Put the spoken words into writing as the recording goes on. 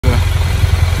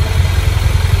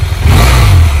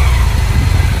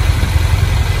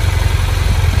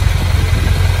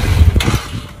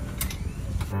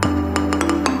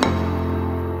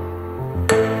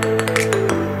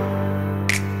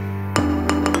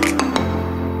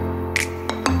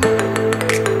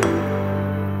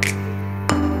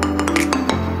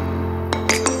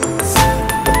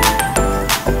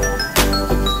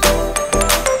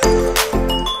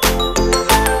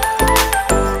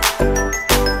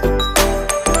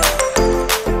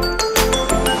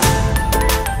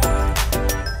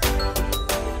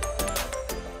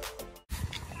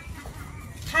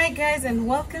and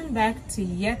welcome back to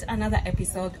yet another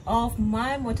episode of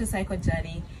my motorcycle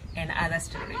journey and other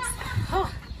stories.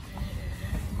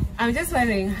 I'm just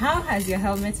wondering, how has your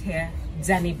helmet hair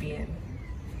journey been?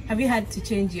 Have you had to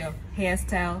change your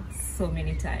hairstyle so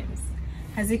many times?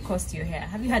 Has it cost your hair?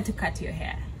 Have you had to cut your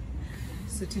hair?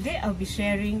 So today I'll be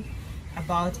sharing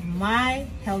about my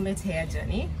helmet hair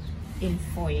journey in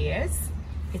 4 years.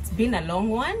 It's been a long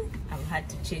one. I've had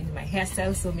to change my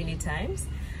hairstyle so many times,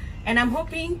 and I'm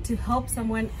hoping to help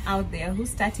someone out there who's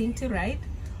starting to ride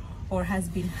or has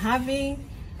been having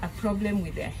a problem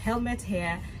with their helmet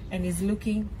hair and is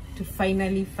looking to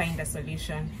finally find a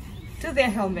solution to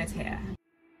their helmet hair.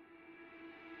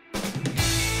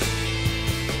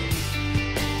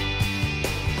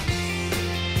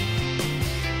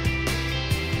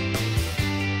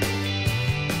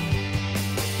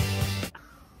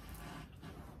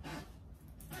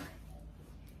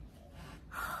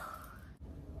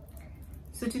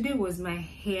 So today was my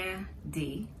hair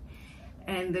day,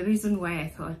 and the reason why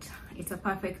I thought it's a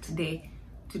perfect day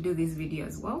to do this video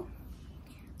as well.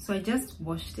 So I just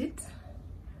washed it.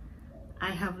 I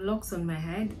have locks on my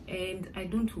head and I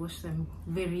don't wash them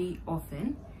very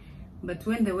often, but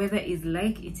when the weather is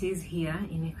like it is here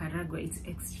in Nicaragua, it's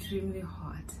extremely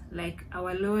hot. Like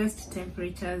our lowest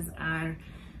temperatures are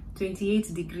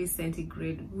 28 degrees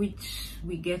centigrade, which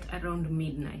we get around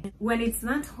midnight. When it's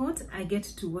not hot, I get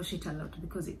to wash it a lot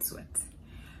because it sweats.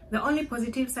 The only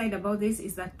positive side about this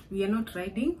is that we are not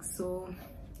riding, so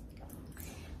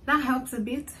that helps a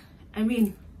bit. I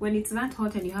mean, when it's not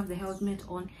hot and you have the helmet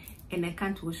on and I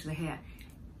can't wash the hair,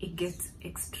 it gets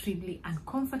extremely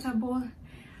uncomfortable,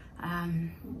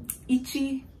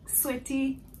 itchy,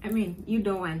 sweaty. I mean, you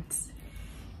don't want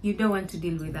to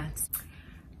deal with that.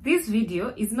 This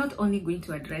video is not only going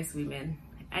to address women.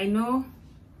 I know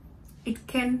it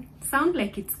can sound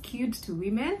like it's skewed to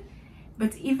women,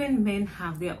 but even men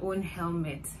have their own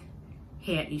helmet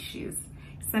hair issues.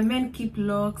 Some men keep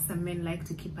locks, some men like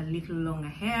to keep a little longer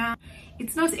hair.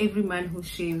 It's not every man who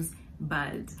shaves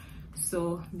bald,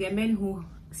 so there are men who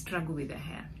struggle with their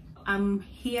hair. I'm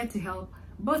here to help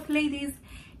both ladies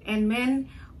and men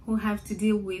who have to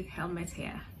deal with helmet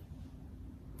hair.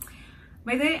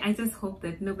 By the way, I just hope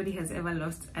that nobody has ever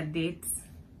lost a date,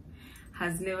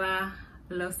 has never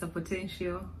lost a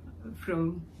potential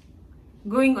from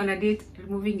going on a date,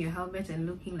 removing your helmet and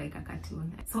looking like a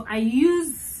cartoon. So I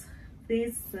use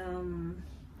this,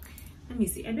 let me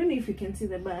see, I don't know if you can see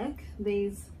the back.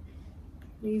 There's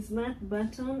that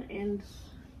button and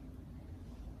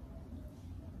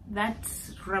that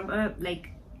rubber,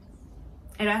 like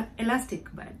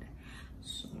elastic band.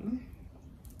 So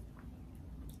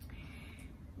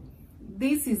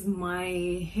this is my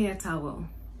hair towel.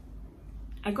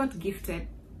 I got gifted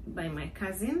by my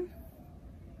cousin.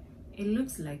 It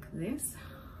looks like this.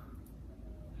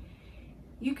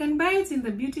 You can buy it in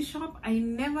the beauty shop. I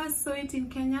never saw it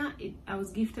in Kenya. I was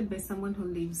gifted by someone who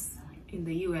lives in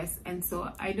the US, and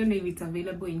so I don't know if it's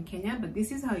available in Kenya, but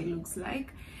this is how it looks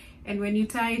like. And when you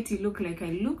tie it, you look like I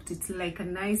looked. It's like a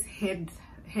nice headband.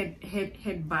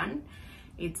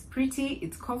 It's pretty,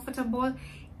 it's comfortable.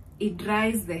 It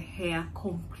dries the hair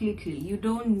completely. You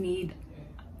don't need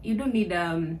a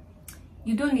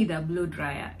blow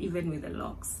dryer even with the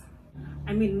locks.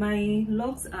 I mean, my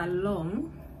locks are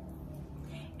long,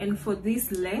 and for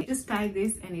this length, just tie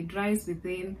this and it dries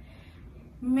within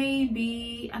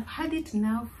maybe, I've had it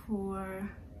now for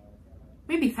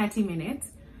maybe 30 minutes.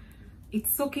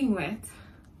 It's soaking wet,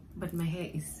 but my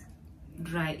hair is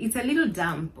dry. It's a little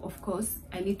damp, of course.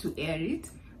 I need to air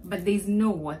it, but there's no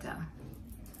water.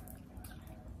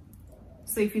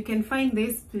 So if you can find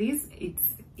this, please,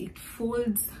 it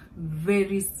folds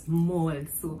very small,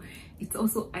 so it's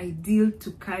also ideal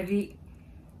to carry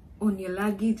on your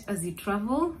luggage as you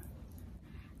travel.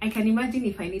 I can imagine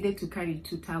if I needed to carry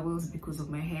 2 towels because of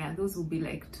my hair, those would be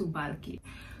like too bulky.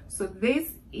 So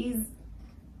this is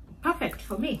perfect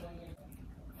for me.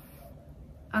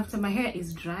 After my hair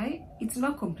is dry, it's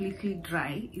not completely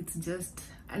dry, it's just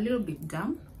a little bit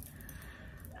damp.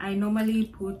 I normally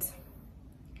put,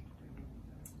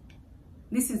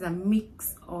 this is a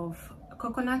mix of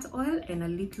coconut oil and a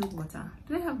little water.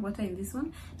 Do I have water in this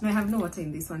one? No, I have no water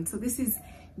in this one. So this is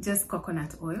just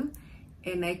coconut oil,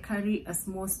 and I carry a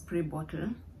small spray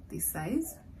bottle this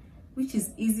size, which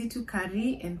is easy to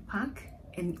carry and pack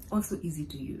and also easy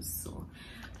to use. So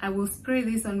I will spray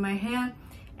this on my hair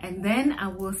and then I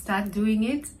will start doing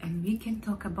it, and we can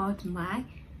talk about my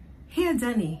hair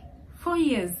journey. 4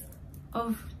 years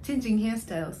of changing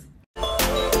hairstyles.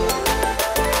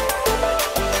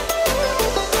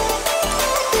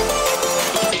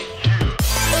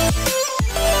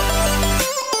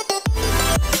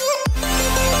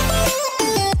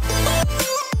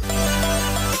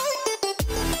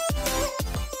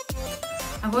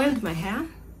 I've oiled my hair,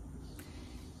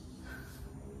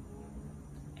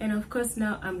 and of course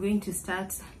now I'm going to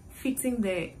start fixing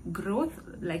the growth,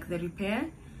 like the repair.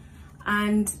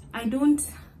 And I don't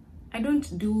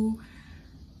do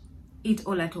it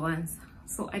all at once,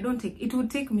 so it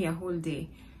would take me a whole day.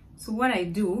 So what I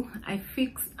do, I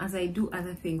fix as I do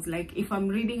other things. Like if I'm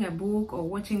reading a book or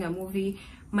watching a movie,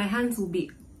 my hands will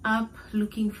be up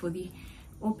looking for the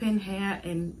open hair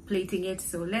and plaiting it.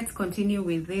 So let's continue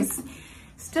with this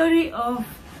story of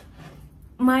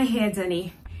my hair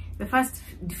journey. The first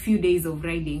few days of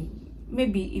riding,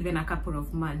 maybe even a couple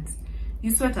of months, you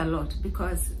sweat a lot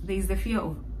because there is the fear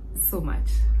of so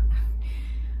much.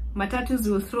 Matatus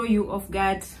will throw you off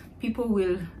guard. People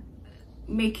will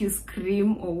make you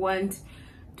scream or want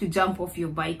to jump off your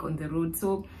bike on the road.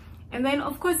 So, and then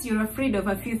of course you're afraid of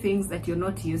a few things that you're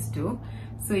not used to.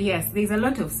 So yes, there's a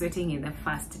lot of sweating in the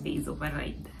first days of a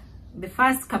ride. The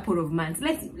first couple of months,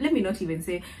 let me not even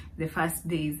say the first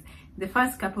days, the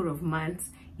first couple of months,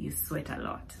 you sweat a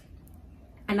lot.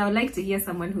 And I would like to hear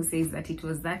someone who says that it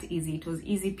was that easy, it was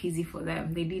easy peasy for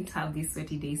them, they didn't have these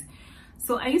sweaty days.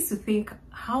 So I used to think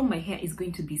how my hair is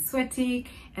going to be sweaty,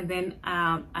 and then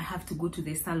I have to go to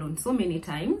the salon so many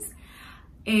times,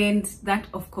 and that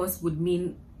of course would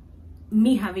mean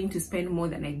me having to spend more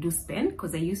than I do spend,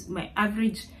 because my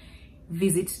average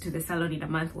visit to the salon in a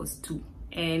month was 2.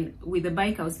 And with the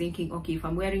bike I was thinking, okay, if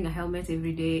I'm wearing a helmet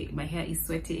every day, my hair is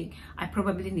sweating, I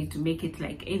probably need to make it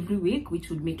like every week, which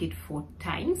would make it 4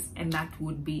 times, and that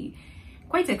would be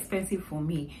quite expensive for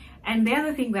me. And the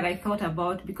other thing that I thought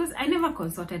about, because I never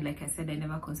consulted, like I said, I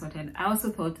never consulted, I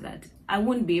also thought that I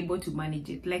wouldn't be able to manage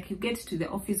it. Like you get to the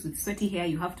office with sweaty hair,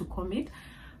 you have to comb it.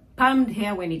 Palmed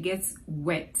hair, when it gets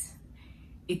wet,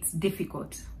 it's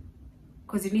difficult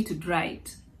because you need to dry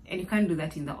it, and you can't do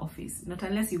that in the office, not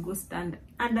unless you go stand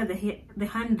under the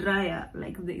hand dryer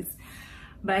like this.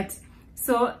 But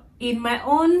so in my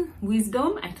own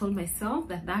wisdom, I told myself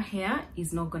that hair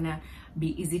is not gonna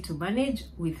be easy to manage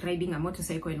with riding a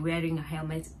motorcycle and wearing a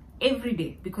helmet every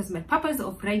day, because my purpose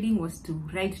of riding was to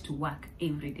ride to work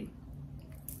every day.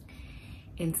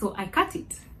 And so I cut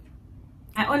it.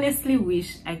 I honestly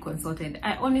wish I consulted.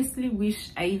 I honestly wish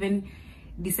I even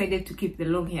decided to keep the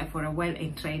long hair for a while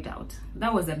and try it out.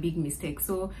 That was a big mistake.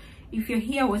 So if you're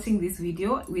here watching this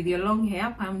video with your long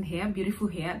hair, palmed hair, beautiful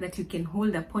hair that you can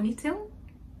hold a ponytail,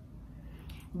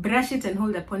 brush it and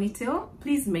hold a ponytail,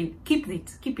 please keep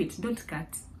it, don't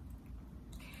cut.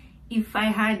 If I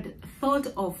had thought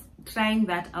of trying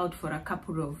that out for a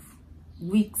couple of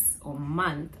weeks or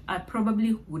months, I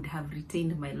probably would have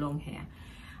retained my long hair.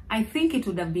 I think it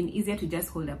would have been easier to just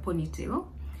hold a ponytail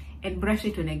and brush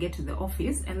it when I get to the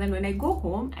office, and then when I go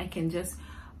home I can just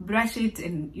brush it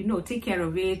and, you know, take care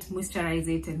of it, moisturize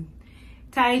it, and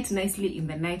tie it nicely in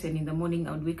the night, and in the morning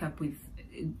I would wake up with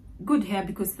good hair,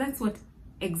 because that's what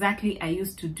exactly I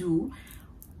used to do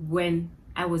when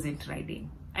I wasn't riding.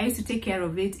 I used to take care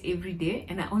of it every day,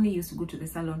 and I only used to go to the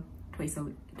salon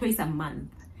twice a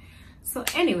month. So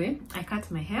anyway, I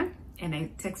cut my hair and I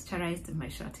texturized my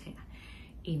short hair.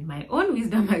 In my own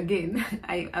wisdom again,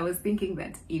 I was thinking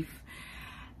that if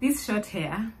this short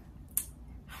hair,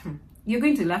 you're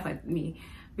going to laugh at me,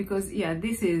 because yeah,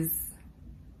 this is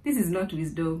not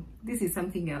wisdom, this is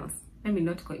something else. Let me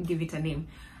not give it a name.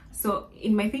 So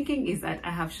in my thinking is that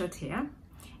I have short hair,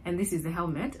 and this is the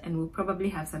helmet, and we'll probably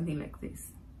have something like this.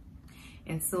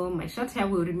 And so my short hair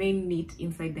will remain neat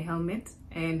inside the helmet,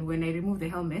 and when I remove the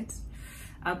helmet,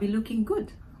 I'll be looking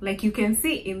good, like you can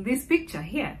see in this picture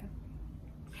here.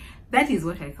 That is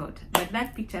what I thought. But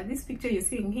this picture you're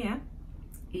seeing here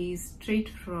is straight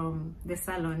from the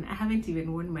salon. I haven't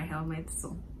even worn my helmet,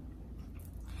 so.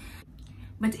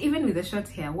 But even with the short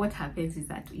hair, what happens is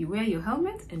that you wear your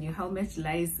helmet and your helmet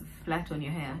lies flat on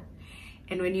your hair.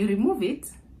 And when you remove it,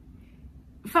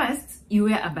 first you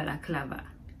wear a balaclava,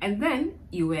 and then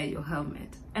you wear your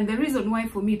helmet. And the reason why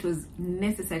for me it was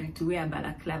necessary to wear a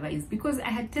balaclava is because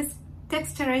I had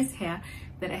texturized hair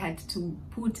that I had to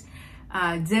put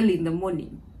gel in the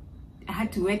morning. I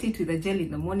had to wet it with a gel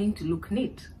in the morning to look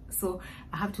neat. So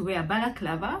I have to wear a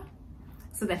balaclava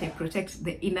so that I protect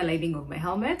the inner lining of my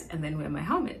helmet, and then wear my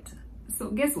helmet. So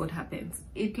guess what happens?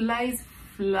 It lies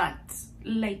flat,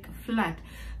 like flat.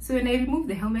 So when I remove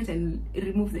the helmet and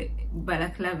remove the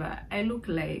balaclava, I look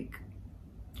like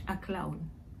a clown.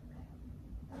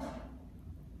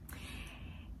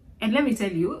 And let me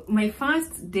tell you, my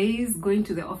first days going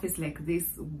to the office like this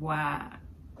were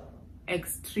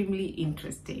extremely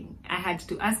interesting. I had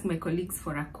to ask my colleagues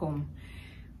for a comb,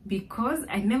 because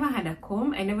I never had a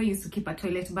comb. I never used to keep a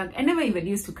toilet bag. I never even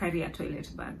used to carry a toilet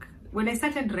bag. When I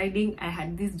started riding, I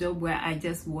had this job where I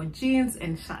just wore jeans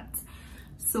and shirts.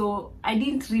 so I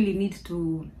didn't really need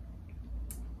to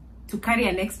carry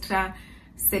an extra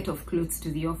set of clothes to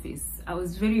the office. I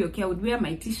was very okay. I would wear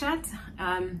my t-shirt,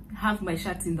 have my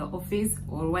shirts in the office,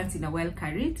 or once in a while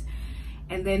carry it,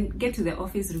 and then get to the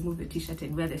office, remove the t-shirt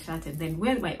and wear the shirt, and then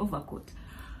wear my overcoat.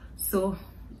 So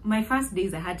my first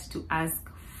days I had to ask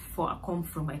for a comb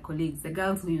from my colleagues, the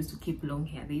girls who used to keep long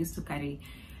hair. They used to carry,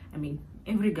 I mean,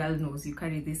 every girl knows you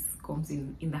carry these combs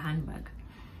in the handbag.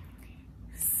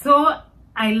 So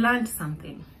I learned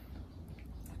something.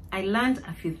 I learned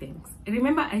a few things.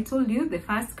 Remember, I told you the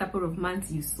first couple of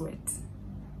months you sweat.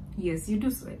 Yes, you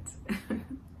do sweat.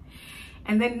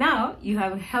 And then now you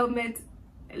have helmet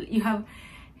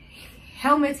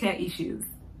hair issues.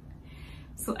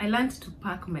 So I learned to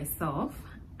pack myself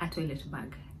a toilet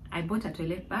bag. I bought a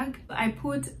toilet bag. I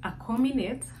put a comb in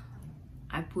it.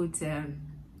 I put a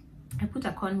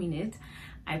comb in it.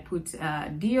 I put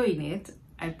deo in it.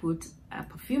 I put a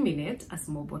perfume in it, a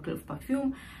small bottle of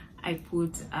perfume. I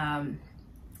put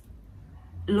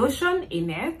lotion in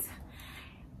it.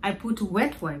 I put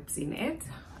wet wipes in it.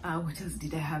 What else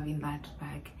did I have in that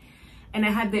bag? And I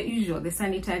had the usual, the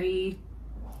sanitary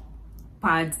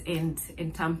pads and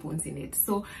tampons in it.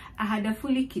 So I had a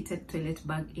fully kitted toilet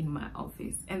bag in my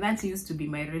office, and that used to be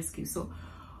my rescue. So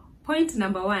point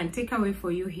number one, takeaway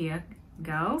for you here,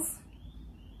 girls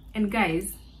and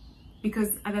guys,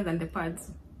 because other than the pads,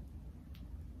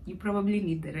 you probably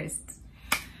need the rest,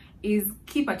 is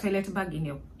keep a toilet bag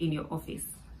in your office.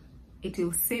 It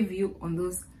will save you on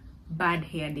those bad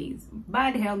hair days,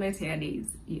 bad helmet hair days.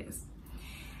 Yes.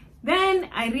 Then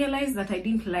I realized that I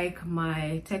didn't like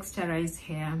my texturized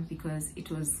hair because it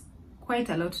was quite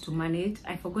a lot to manage.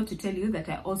 I forgot to tell you that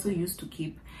I also used to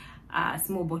keep a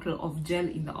small bottle of gel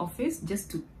in the office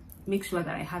just to make sure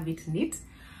that I have it neat.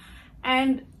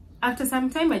 And after some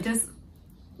time I just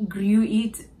grew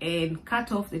it and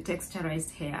cut off the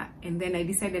texturized hair, and then I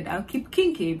decided I'll keep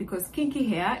kinky because kinky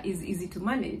hair is easy to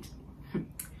manage.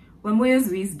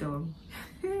 Wamoyo's wisdom.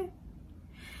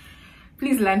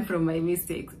 Please learn from my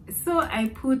mistakes. So I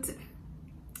put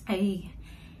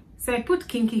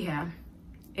kinky hair,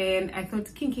 and I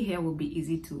thought kinky hair will be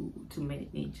easy to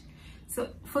manage. So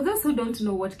for those who don't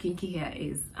know what kinky hair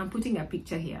is, I'm putting a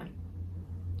picture here.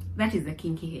 That is the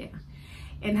kinky hair.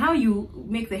 And how you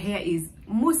make the hair is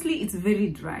mostly it's very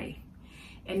dry,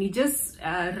 and you just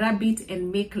rub it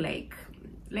and make like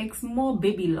small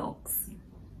baby locks.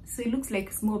 So it looks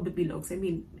like small baby locks. I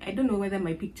mean, I don't know whether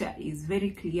my picture is very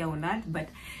clear or not, but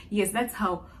yes, that's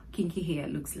how kinky hair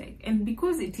looks like. And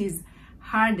because it is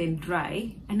hard and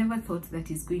dry, I never thought that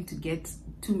it's going to get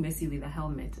too messy with a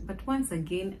helmet. But once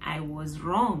again, I was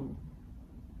wrong.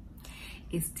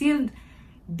 It still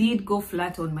did go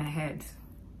flat on my head.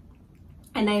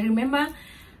 And I remember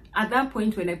at that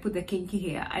point when I put the kinky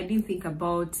hair, I didn't think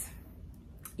about,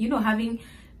 you know, having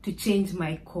to change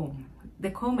my comb. The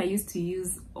comb I used to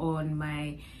use on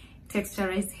my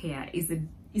texturized hair is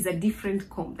a different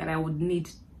comb that I would need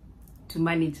to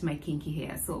manage my kinky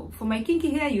hair. So for my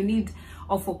kinky hair, you need,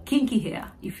 or for kinky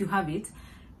hair, if you have it,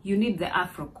 you need the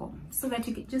afro comb so that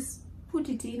you can just put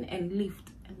it in and lift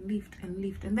and lift and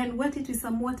lift, and then wet it with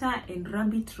some water and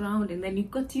rub it around, and then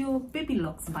you've got your baby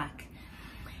locks back.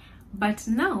 But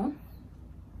now,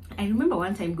 I remember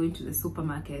one time going to the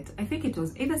supermarket. I think it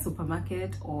was either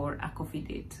supermarket or a coffee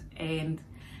date, and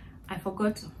I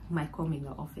forgot my comb in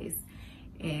the office,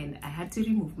 and I had to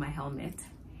remove my helmet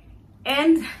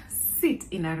and sit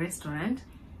in a restaurant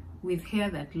with hair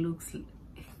that looks,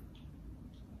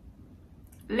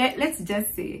 let's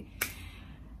just say,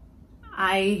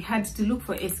 I had to look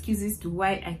for excuses to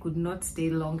why I could not stay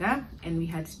longer, and we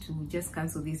had to just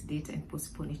cancel this date and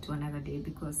postpone it to another day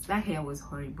because that hair was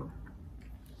horrible.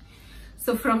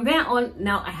 So from there on,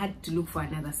 now I had to look for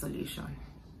another solution.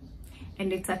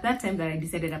 And it's at that time that I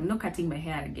decided I'm not cutting my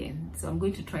hair again, so I'm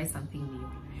going to try something new.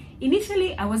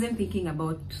 Initially, I wasn't thinking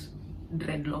about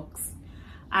dreadlocks.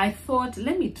 I thought,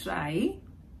 let me try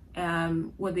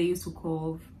what they used to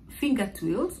call finger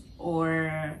twirls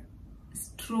or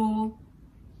straw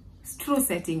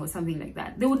setting or something like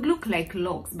that. They would look like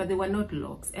locks, but they were not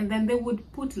locks. And then they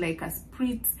would put like a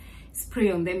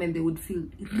spray on them, and they would feel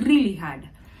really hard.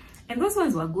 And those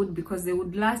ones were good because they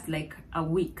would last like a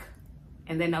week,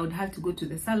 and then I would have to go to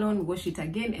the salon, wash it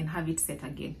again, and have it set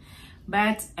again.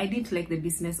 But I didn't like the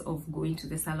business of going to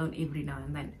the salon every now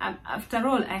and then. After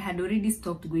all, I had already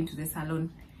stopped going to the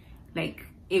salon like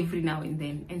every now and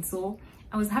then, and so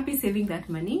I was happy saving that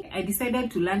money. I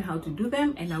decided to learn how to do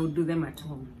them, and I would do them at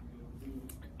home.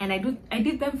 And I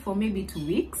did them for maybe 2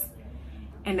 weeks,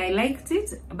 and I liked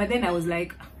it. But then I was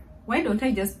like, why don't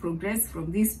I just progress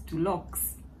from this to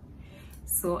locks?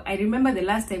 So I remember the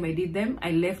last time I did them,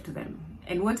 I left them.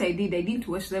 And what I did, I didn't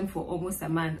wash them for almost a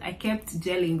month. I kept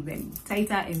gelling them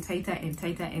tighter and tighter and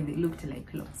tighter, and they looked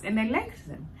like locks. And I liked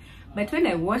them. But when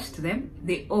I washed them,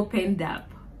 they opened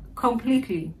up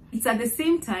completely. It's at the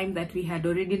same time that we had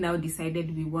already now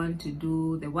decided we want to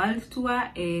do the world tour.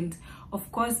 And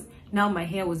of course, now my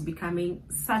hair was becoming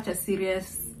such a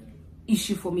serious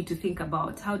issue for me to think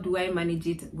about. How do I manage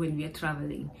it when we are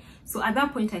traveling? So at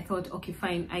that point I thought, okay,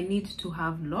 fine, I need to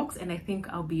have locks, and I think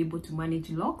I'll be able to manage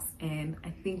locks, and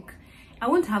I think I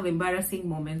won't have embarrassing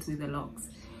moments with the locks.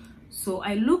 So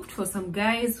I looked for some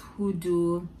guys who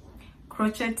do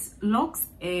crochet locks,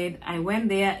 and I went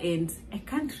there, and I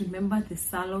can't remember the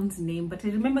salon's name, but I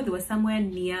remember they were somewhere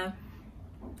near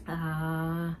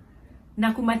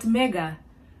Nakumatmega,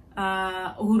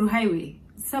 Uhuru Highway,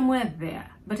 somewhere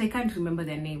there, but I can't remember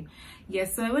their name.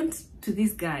 Yes, so I went to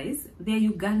these guys. They're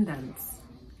Ugandans.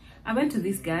 I went to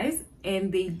these guys,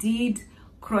 and they did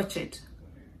crochet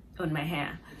on my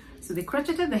hair. So they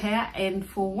crocheted the hair, and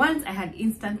for once I had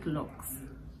instant locks.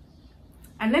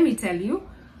 And let me tell you,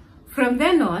 from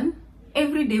then on,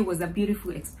 every day was a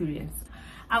beautiful experience.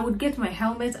 I would get my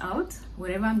helmet out,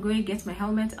 wherever I'm going, get my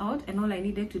helmet out, and all I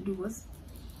needed to do was...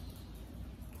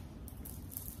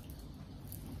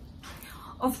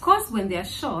 Of course, when they are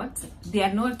short, they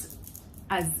are not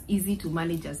as easy to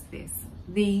manage as this.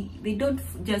 They don't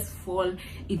just fall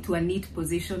into a neat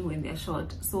position when they're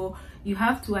short. So you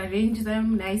have to arrange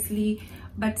them nicely,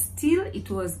 but still it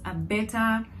was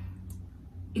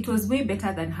way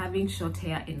better than having short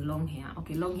hair and long hair.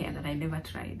 Okay, long hair that I never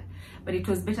tried, but it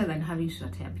was better than having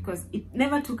short hair because it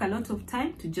never took a lot of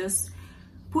time to just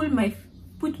put my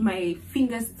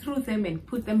fingers through them and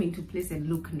put them into place and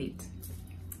look neat.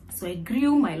 So I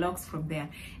grew my locks from there,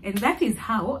 and that is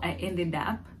how I ended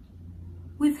up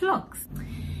with locks.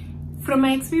 From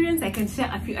my experience, I can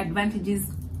share a few advantages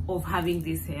of having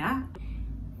this hair.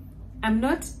 I'm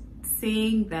not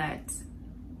saying that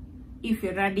if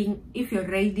you're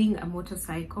riding a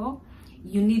motorcycle,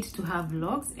 you need to have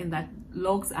locks and that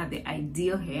locks are the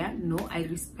ideal hair. No, I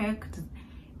respect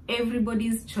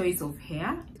everybody's choice of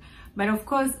hair. But of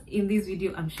course, in this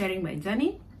video, I'm sharing my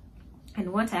journey.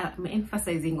 And what I'm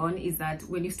emphasizing on is that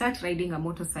when you start riding a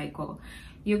motorcycle,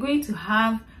 you're going to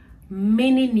have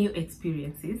many new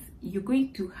experiences. You're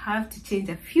going to have to change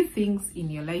a few things in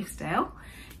your lifestyle.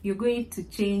 You're going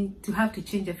to have to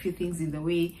change a few things in the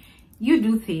way you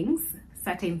do things,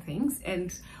 certain things,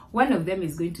 and one of them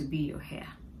is going to be your hair.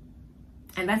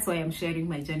 And that's why I'm sharing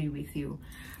my journey with you.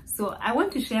 So I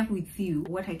want to share with you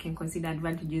what I can consider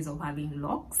advantages of having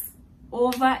locks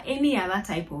over any other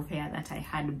type of hair that I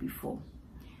had before.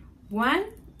 One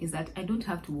is that I don't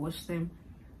have to wash them.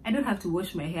 I don't have to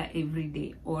wash my hair every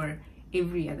day or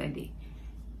every other day.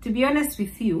 To be honest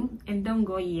with you, and don't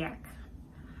go yuck,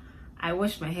 I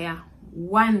wash my hair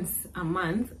once a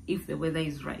month if the weather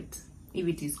is right. If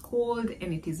it is cold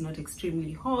and it is not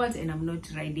extremely hot and I'm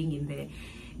not riding in the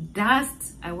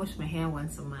dust, I wash my hair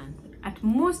once a month, at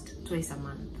most twice a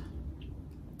month.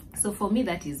 So for me,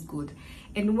 that is good.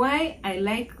 And why I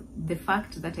like the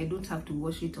fact that I don't have to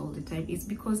wash it all the time is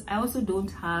because I also don't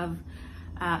have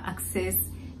access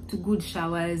to good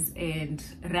showers and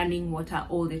running water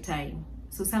all the time.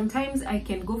 So sometimes I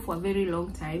can go for a very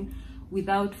long time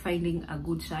without finding a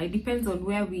good shower. It depends on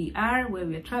where we are, where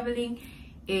we're traveling,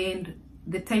 and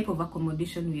the type of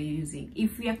accommodation we're using.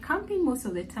 If we are camping most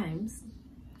of the times,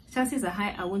 chances are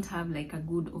high I won't have like a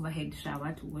good overhead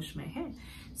shower to wash my hair.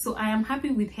 So I am happy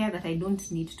with hair that I don't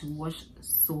need to wash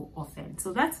so often.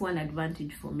 So that's one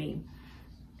advantage for me.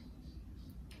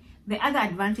 The other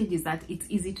advantage is that it's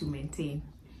easy to maintain.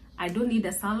 I don't need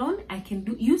a salon. I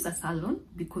can use a salon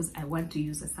because I want to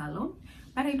use a salon,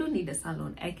 but I don't need a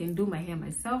salon. I can do my hair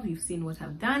myself. You've seen what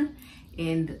I've done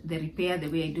and the repair, the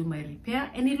way I do my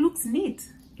repair, and it looks neat.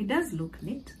 It does look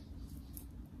neat.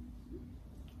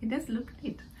 It does look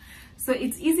neat. So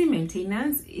it's easy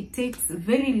maintenance. It takes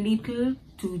very little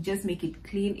to just make it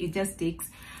clean. It just takes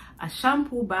a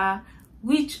shampoo bar,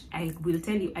 which I will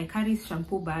tell you, I carry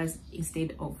shampoo bars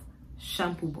instead of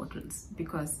shampoo bottles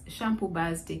because shampoo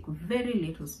bars take very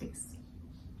little space.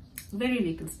 Very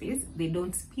little space. They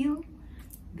don't spill.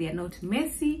 They are not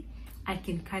messy. I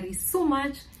can carry so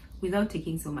much without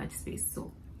taking so much space.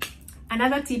 So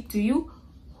another tip to you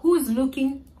who's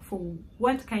looking for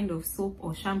what kind of soap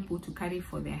or shampoo to carry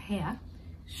for their hair,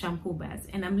 shampoo bars.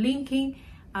 And I'm linking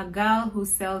a girl who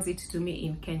sells it to me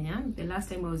in Kenya. The last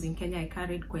time I was in Kenya, I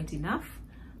carried quite enough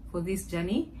for this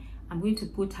journey. I'm going to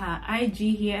put her IG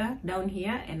here, down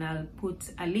here, and I'll put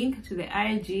a link to the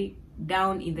IG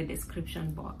down in the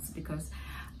description box because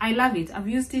I love it. I've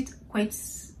used it quite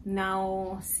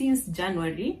now since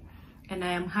January, and I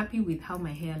am happy with how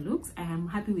my hair looks. I am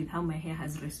happy with how my hair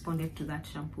has responded to that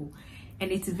shampoo,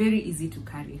 and it's very easy to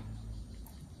carry.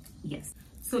 Yes,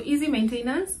 so easy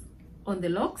maintenance on the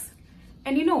locks.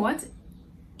 And you know what,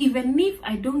 even if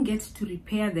I don't get to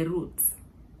repair the roots,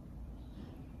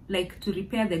 like to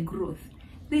repair the growth,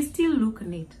 they still look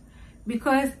neat,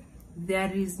 because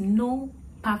there is no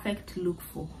perfect look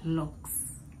for locks.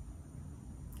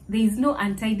 There is no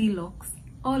untidy locks.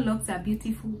 All locks are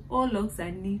beautiful, all locks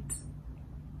are neat.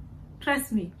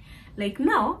 Trust me. Like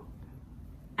now,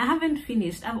 I haven't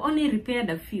finished. I've only repaired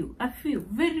a few,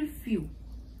 very few.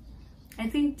 I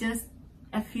think just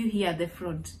a few here at the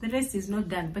front. The rest is not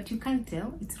done, but you can't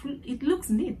tell. It looks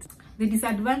neat. The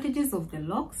disadvantages of the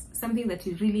locks, something that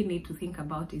you really need to think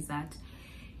about, is that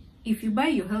if you buy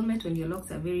your helmet when your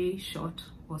locks are very short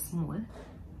or small,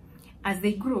 as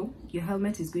they grow, your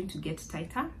helmet is going to get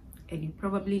tighter, and you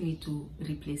probably need to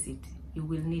replace it. You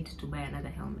will need to buy another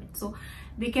helmet. So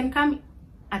they can come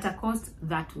at a cost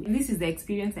that way. And this is the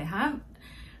experience I have.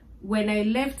 When I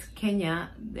left Kenya,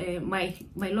 my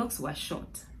locks were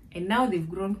short, and now they've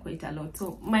grown quite a lot.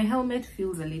 So my helmet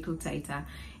feels a little tighter,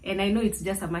 and I know it's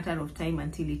just a matter of time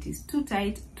until it is too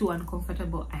tight, too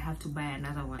uncomfortable. I have to buy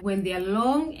another one. When they are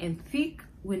long and thick,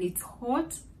 when it's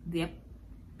hot, they're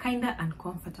kind of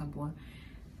uncomfortable.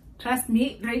 Trust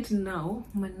me, right now,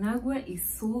 Managua is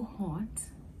so hot,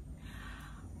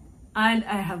 and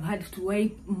I have had to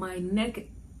wipe my neck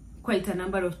quite a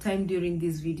number of times during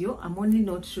this video. I'm only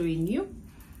not showing you,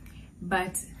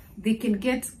 but they can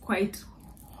get quite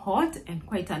hot and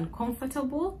quite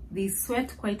uncomfortable. They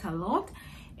sweat quite a lot,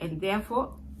 and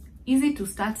therefore easy to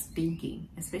start stinking,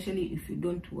 especially if you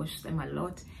don't wash them a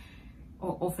lot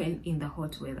or often in the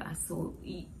hot weather. So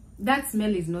that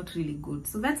smell is not really good.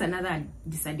 So that's another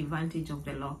disadvantage of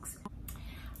the locks.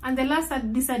 And the last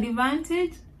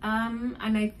disadvantage, and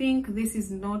I think this is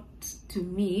not to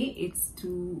me, it's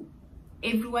to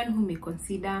everyone who may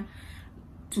consider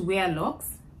to wear locks,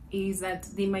 is that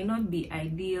they might not be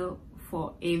ideal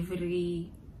for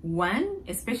everyone,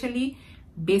 especially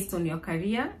based on your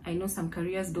career. I know some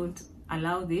careers don't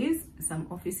allow this. Some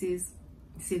offices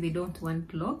say they don't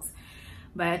want locks,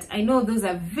 but I know those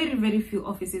are very, very few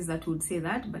offices that would say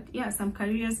that. But yeah, some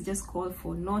careers just call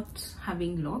for not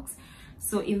having locks.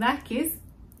 So in that case,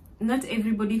 not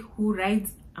everybody who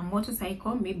rides a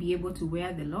motorcycle may be able to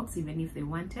wear the locks even if they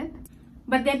wanted.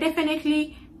 But there are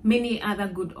definitely many other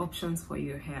good options for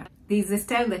your hair. There's a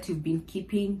style that you've been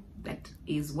keeping that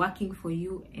is working for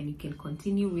you, and you can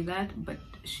continue with that. But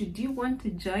should you want to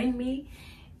join me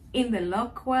in the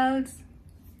lock world,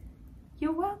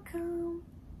 you're welcome.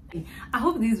 I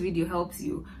hope this video helps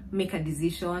you make a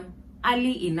decision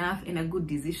early enough, and a good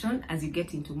decision as you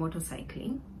get into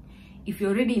motorcycling. If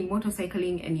you're already in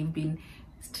motorcycling and you've been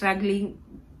struggling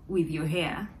with your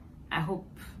hair, I hope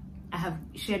I have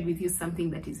shared with you something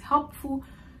that is helpful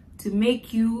to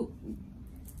make you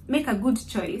make a good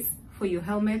choice for your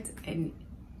helmet, and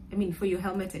for your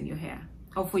helmet and your hair,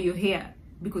 or for your hair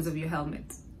because of your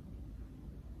helmet,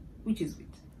 which is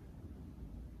it.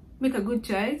 Make a good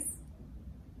choice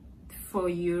for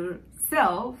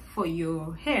yourself, for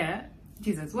your hair.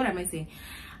 Jesus, what am I saying?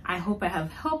 I hope I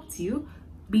have helped you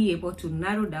be able to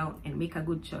narrow down and make a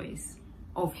good choice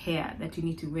of hair that you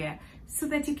need to wear, so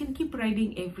that you can keep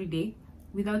riding every day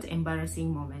without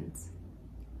embarrassing moments.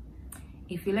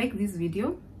 If you like this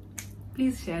video,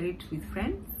 please share it with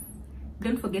friends.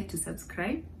 Don't forget to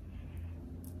subscribe.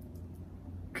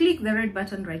 Click the red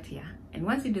button right here, and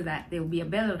once you do that, there will be a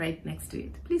bell right next to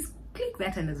it. Please click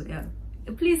that one as well.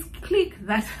 Please click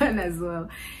that one as well,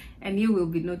 and you will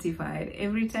be notified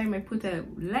every time I put a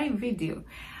live video.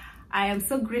 I am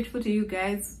so grateful to you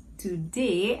guys.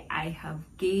 Today I have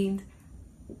gained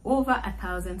over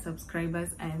 1,000 subscribers.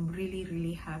 I am really,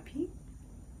 really happy.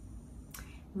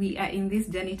 We are in this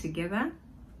journey together,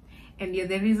 and you're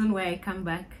the reason why I come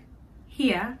back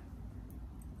here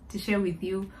to share with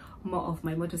you more of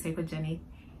my motorcycle journey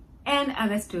and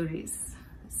other stories.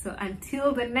 So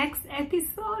until the next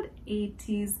episode, it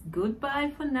is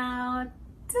goodbye for now.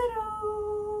 Ta-da!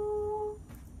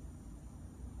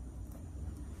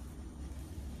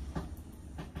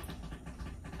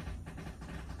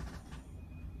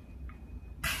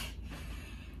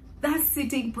 That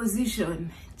sitting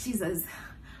position, Jesus.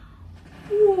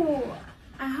 Ooh,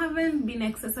 I haven't been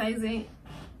exercising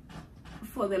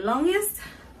for the longest.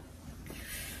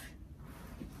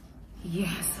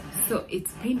 Yes, so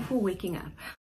it's painful waking up.